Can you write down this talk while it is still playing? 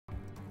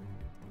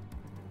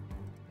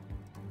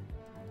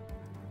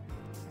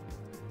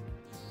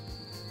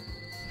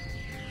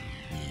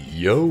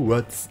Yo,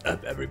 what's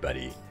up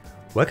everybody?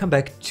 Welcome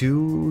back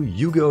to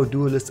YuGiOh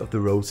Duelist of the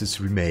Roses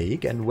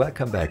remake, and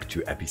welcome back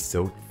to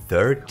episode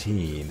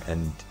 13.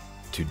 And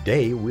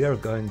today we are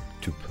going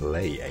to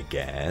play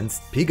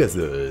against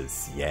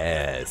Pegasus.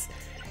 Yes.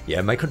 Yeah,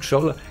 my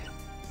controller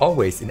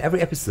always in every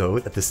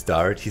episode at the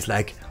start he's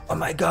like, oh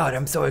my god,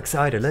 I'm so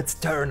excited, let's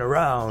turn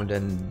around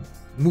and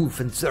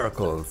move in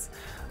circles.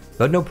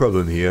 But no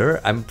problem here,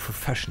 I'm a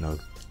professional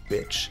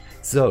bitch.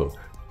 So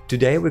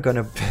today we're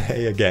gonna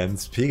play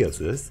against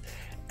Pegasus,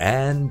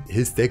 and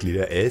his deck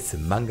leader is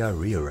Manga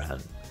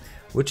Ryu-Ran,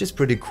 which is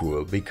pretty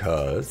cool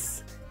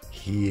because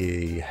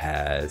he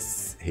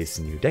has his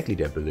new deck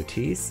leader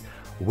abilities,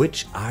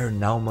 which are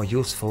now more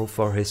useful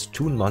for his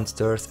toon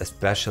monsters,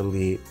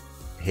 especially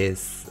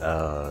his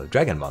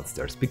dragon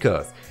monsters,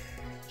 because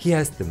he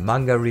has the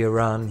Manga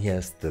Ryu-Ran, he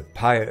has the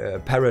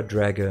Parrot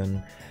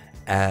Dragon,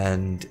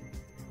 and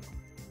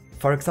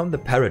for example, the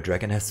Parrot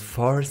Dragon has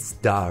 4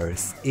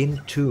 stars in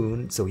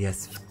toon, so he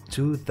has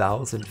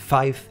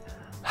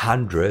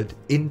 2,500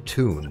 in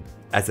toon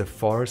as a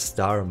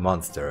 4-star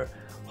monster.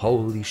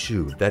 Holy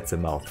shoot, that's a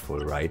mouthful,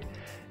 right?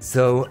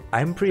 So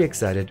I'm pretty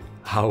excited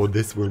how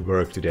this will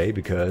work today,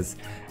 because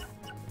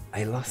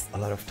I lost a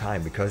lot of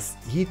time, because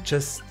he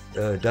just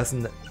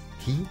doesn't,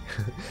 he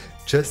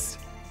does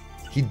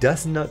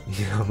not,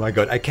 oh my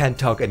god, I can't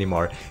talk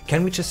anymore.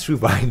 Can we just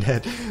rewind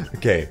that?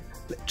 Okay,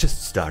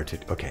 just start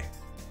it, okay.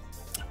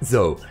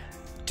 So,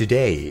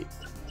 today,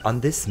 on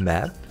this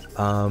map,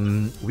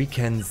 we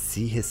can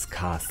see his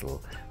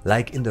castle.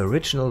 Like in the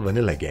original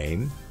vanilla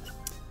game,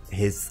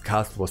 his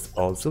castle was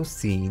also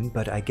seen,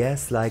 but I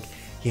guess like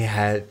he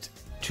had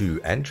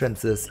 2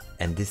 entrances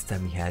and this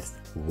time he has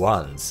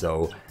 1.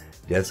 So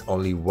there's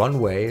only one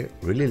way,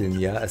 really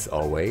linear as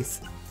always.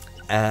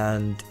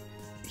 And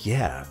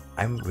yeah,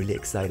 I'm really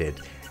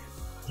excited.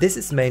 This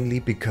is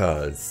mainly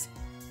because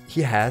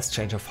he has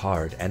change of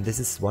heart, and this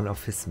is one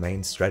of his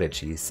main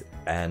strategies.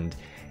 And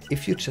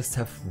if you just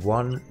have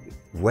one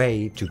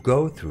way to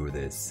go through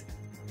this,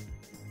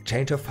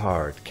 change of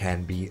heart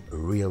can be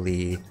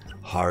really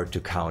hard to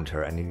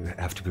counter, and you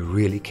have to be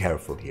really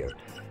careful here.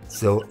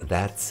 So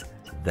that's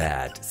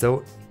that.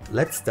 So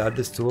let's start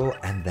this duel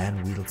and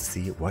then we'll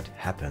see what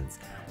happens.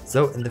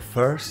 So in the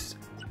first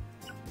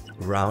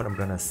round I'm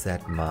gonna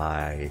set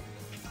my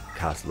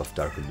Castle of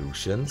Dark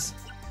Illusions.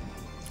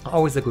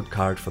 Always a good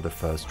card for the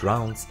first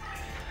rounds.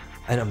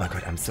 And oh my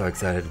god, I'm so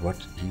excited what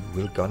he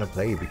will gonna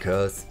play,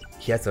 because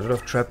he has a lot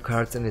of trap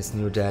cards in his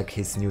new deck.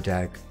 His new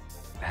deck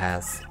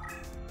has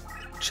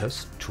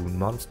just toon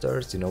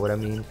monsters, you know what I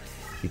mean?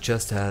 He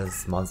just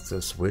has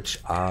monsters which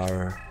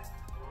are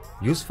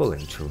useful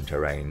in toon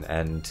terrain,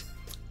 and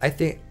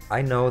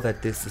I know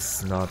that this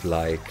is not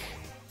like,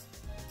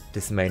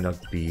 this may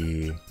not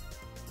be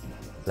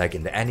like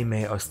in the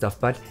anime or stuff,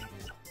 but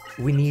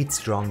we need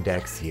strong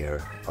decks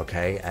here,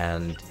 okay?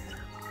 And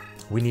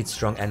we need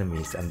strong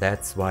enemies, and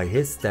that's why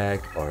his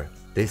deck, or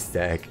this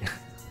deck,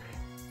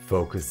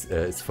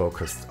 is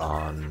focused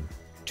on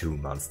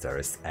toon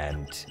monsters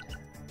and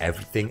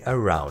everything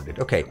around it.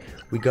 Okay,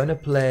 we're gonna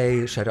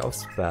play Shadow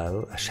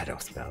Spell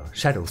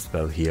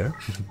here.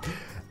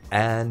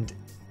 And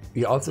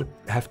we also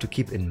have to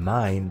keep in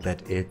mind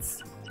that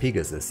it's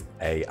Pegasus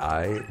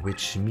AI,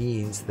 which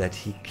means that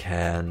he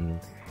can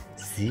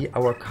see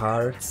our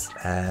cards,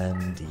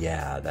 and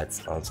yeah,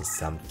 that's also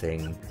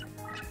something.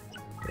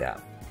 Yeah.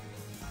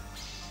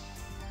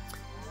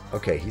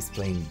 Okay, he's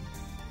playing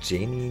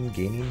Genin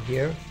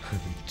here.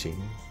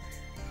 Genin.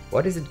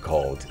 What is it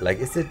called? Like,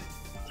 is it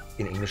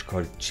in English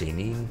called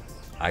Genin?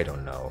 I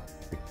don't know.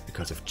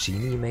 Because of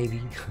genie,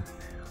 maybe?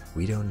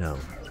 We don't know.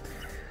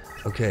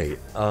 Okay,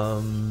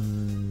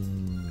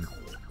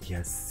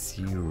 yes,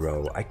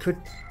 0. I could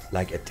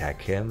like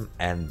attack him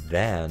and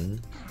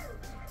then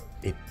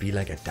it'd be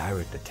like a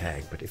direct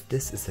attack, but if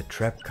this is a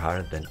trap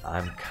card, then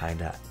I'm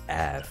kinda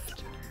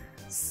effed.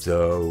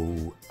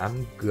 So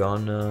I'm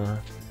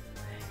gonna,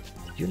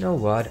 you know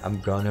what, I'm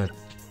gonna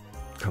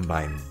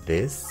combine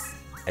this,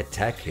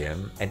 attack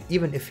him, and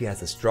even if he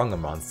has a stronger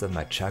monster,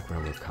 my chakra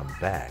will come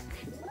back.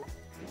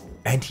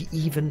 And he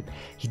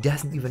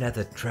doesn't even have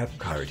a trap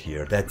card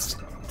here. That's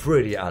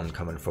pretty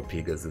uncommon for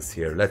Pegasus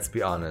here, let's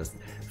be honest.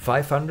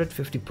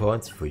 550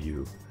 points for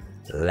you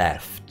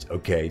left,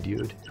 okay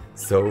dude?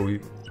 So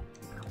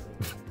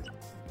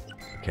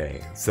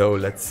okay, so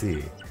let's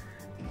see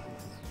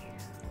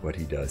what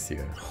he does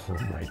here. Oh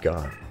my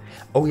god.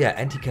 Oh yeah,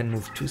 and he can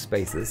move 2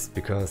 spaces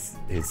because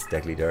his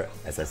deck leader,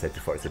 as I said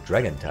before, is a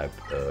dragon type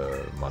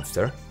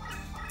monster.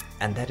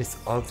 And that is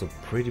also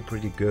pretty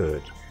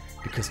good,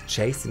 because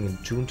chasing in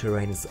toon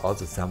terrain is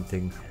also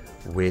something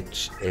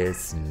which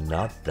is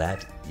not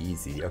that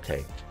easy.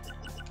 Okay,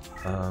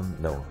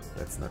 no,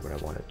 that's not what I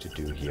wanted to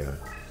do here.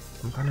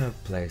 I'm gonna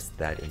place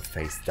that in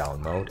face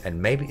down mode,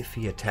 and maybe if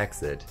he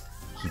attacks it,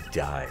 he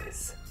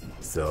dies.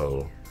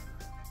 So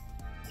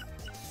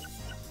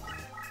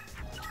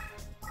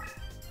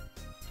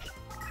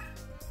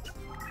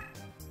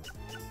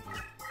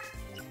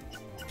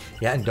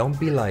yeah, and don't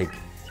be like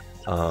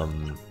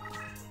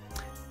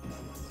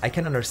I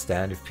can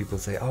understand if people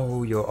say,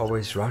 oh, you're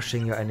always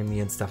rushing your enemy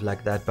and stuff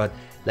like that, but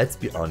let's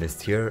be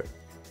honest here.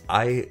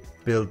 I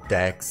build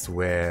decks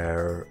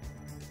where,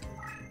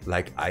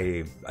 like,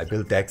 I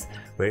build decks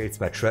where it's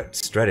my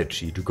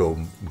strategy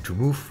to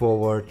move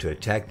forward, to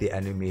attack the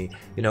enemy.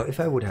 You know, if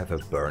I would have a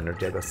burner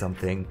deck or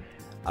something,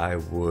 I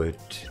would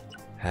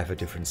have a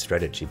different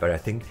strategy. But I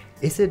think,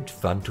 is it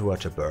fun to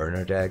watch a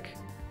burner deck?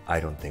 I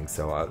don't think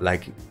so.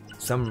 Like,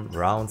 some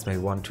rounds,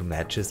 maybe 1-2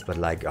 matches, but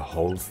like a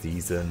whole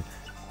season,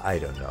 I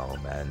don't know,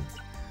 man.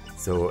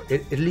 So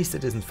at least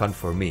it isn't fun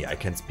for me. I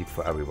can't speak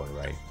for everyone,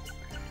 right?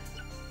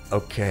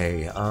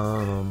 Okay,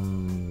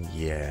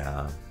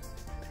 yeah.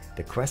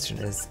 The question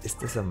is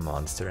this a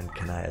monster and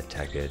can I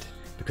attack it?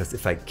 Because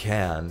if I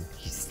can,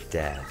 he's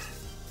dead.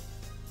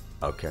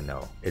 Okay,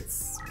 no,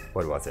 it's,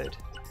 what was it?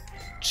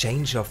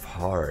 Change of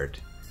Heart.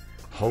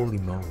 Holy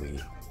moly.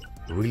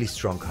 Really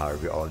strong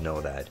card, we all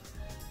know that.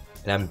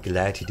 And I'm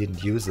glad he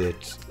didn't use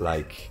it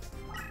like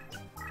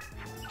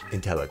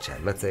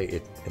intelligent. Let's say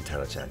it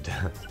intelligent.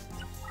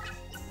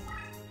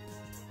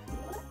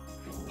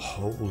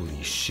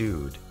 Holy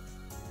shoot.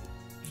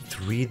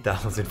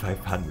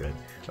 3,500.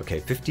 Okay,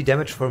 50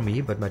 damage for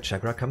me, but my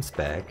chakra comes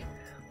back,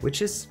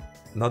 which is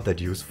not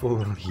that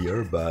useful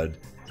here, but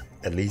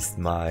at least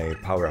my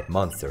power-up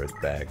monster is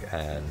back,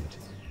 and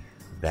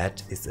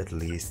that is at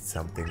least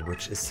something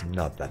which is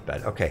not that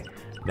bad. Okay,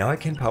 now I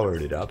can power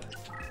it up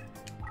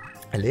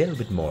a little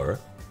bit more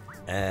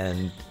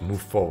and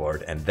move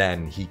forward, and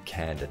then he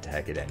can't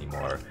attack it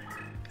anymore.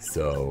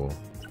 So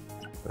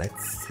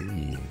let's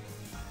see.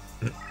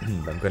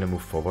 I'm gonna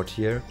move forward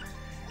here,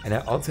 and I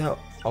also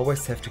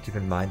always have to keep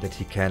in mind that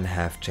he can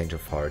have Change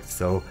of Heart,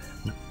 so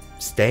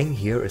staying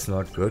here is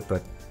not good,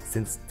 but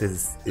since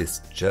this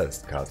is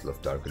just Castle of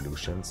Dark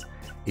Illusions,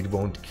 it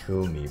won't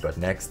kill me, but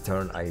next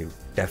turn I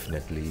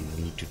definitely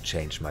need to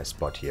change my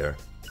spot here.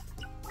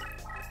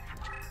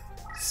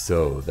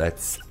 So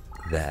that's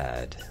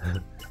that.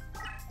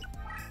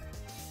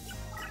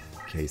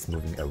 Okay, he's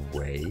moving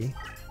away.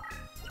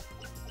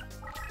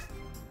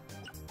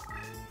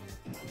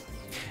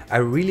 I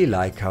really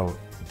like how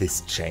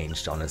this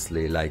changed,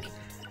 honestly. Like,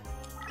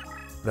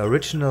 the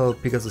original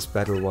Pegasus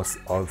battle was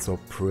also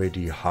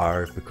pretty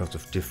hard because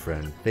of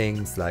different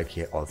things, like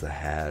he also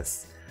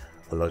has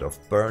a lot of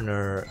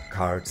burner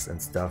cards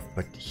and stuff,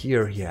 but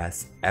here he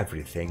has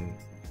everything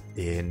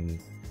in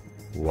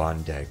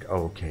one deck.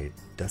 Oh, okay,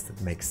 does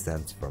that make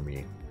sense for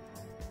me?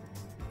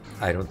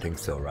 I don't think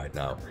so right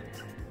now.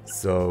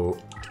 So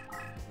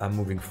I'm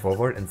moving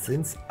forward, and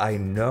since I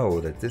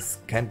know that this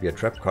can't be a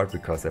trap card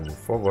because I move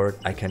forward,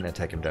 I can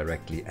attack him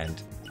directly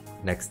and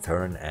next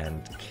turn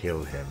and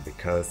kill him,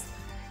 because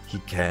he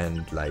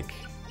can't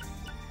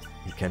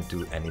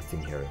do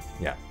anything here.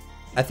 Yeah,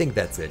 I think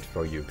that's it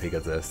for you,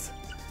 Pegasus.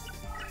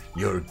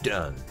 You're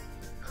done.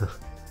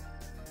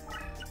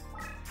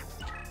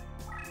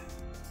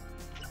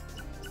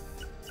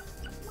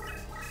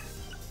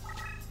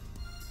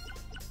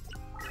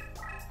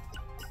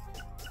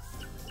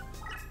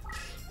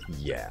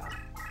 Yeah.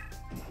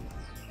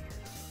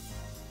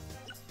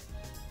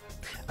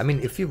 I mean,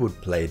 if you would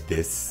play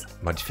this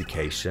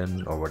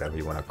modification, or whatever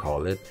you want to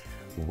call it,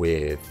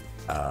 with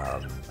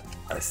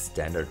a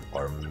standard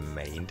or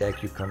main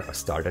deck, a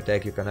starter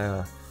deck you're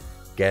gonna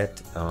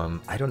get,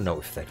 I don't know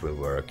if that will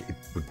work. It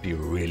would be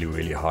really,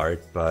 really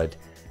hard, but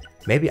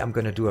maybe I'm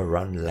gonna do a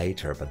run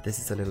later. But this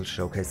is a little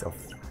showcase of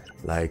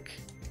like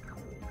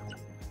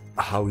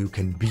how you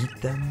can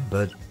beat them,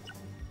 but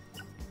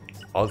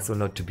also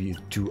not to be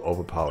too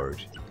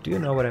overpowered. Do you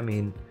know what I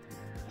mean?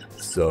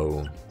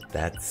 So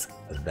that's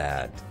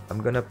that.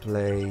 I'm gonna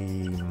play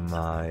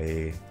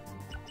my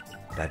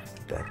that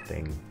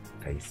thing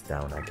face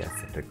down. I guess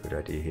that's a good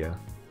idea here.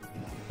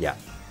 Yeah.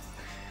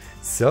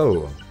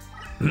 So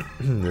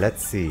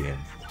let's see.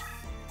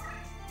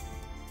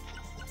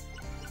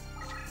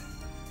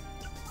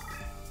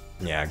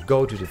 Yeah,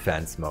 go to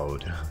defense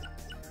mode.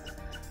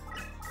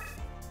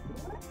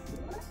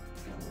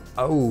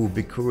 Oh,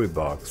 Bikuri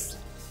box.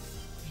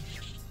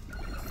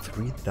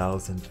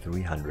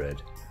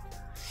 3,300.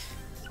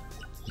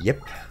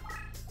 Yep.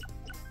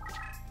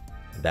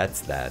 That's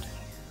that.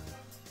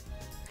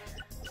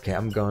 Okay,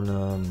 I'm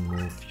gonna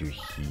move you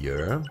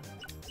here.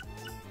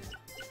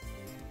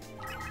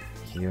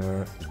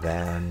 Here,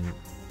 then...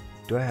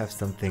 Do I have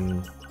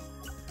something...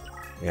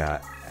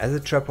 Yeah, as a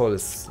trap hole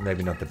is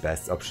maybe not the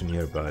best option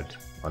here, but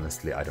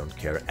honestly I don't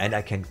care. And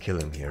I can kill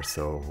him here,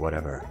 so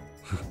whatever.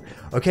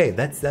 Okay,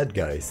 that's that,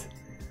 guys.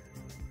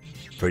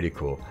 Pretty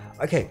cool.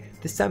 Okay,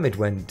 this time it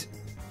went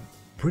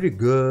pretty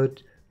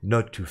good,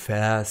 not too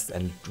fast,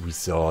 and we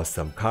saw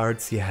some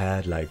cards he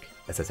had, like,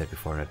 as I said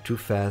before, not too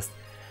fast.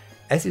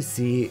 As you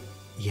see,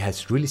 he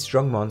has really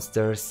strong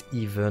monsters,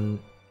 even,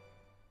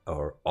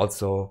 or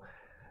also,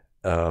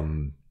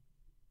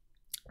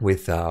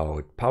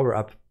 without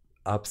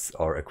power-ups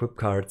or equip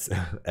cards,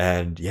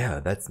 and yeah,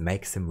 that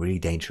makes him really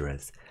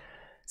dangerous.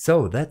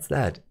 So that's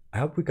that. I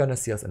hope we're gonna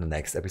see us in the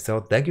next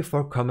episode. Thank you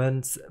for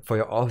comments,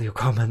 for all your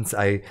comments.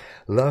 I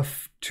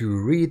love to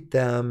read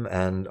them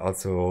and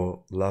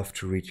also love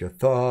to read your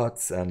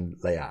thoughts, and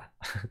yeah.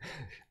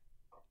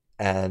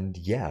 And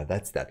yeah,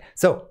 that's that.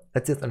 So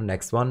that's it on the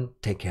next one.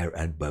 Take care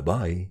and bye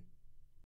bye.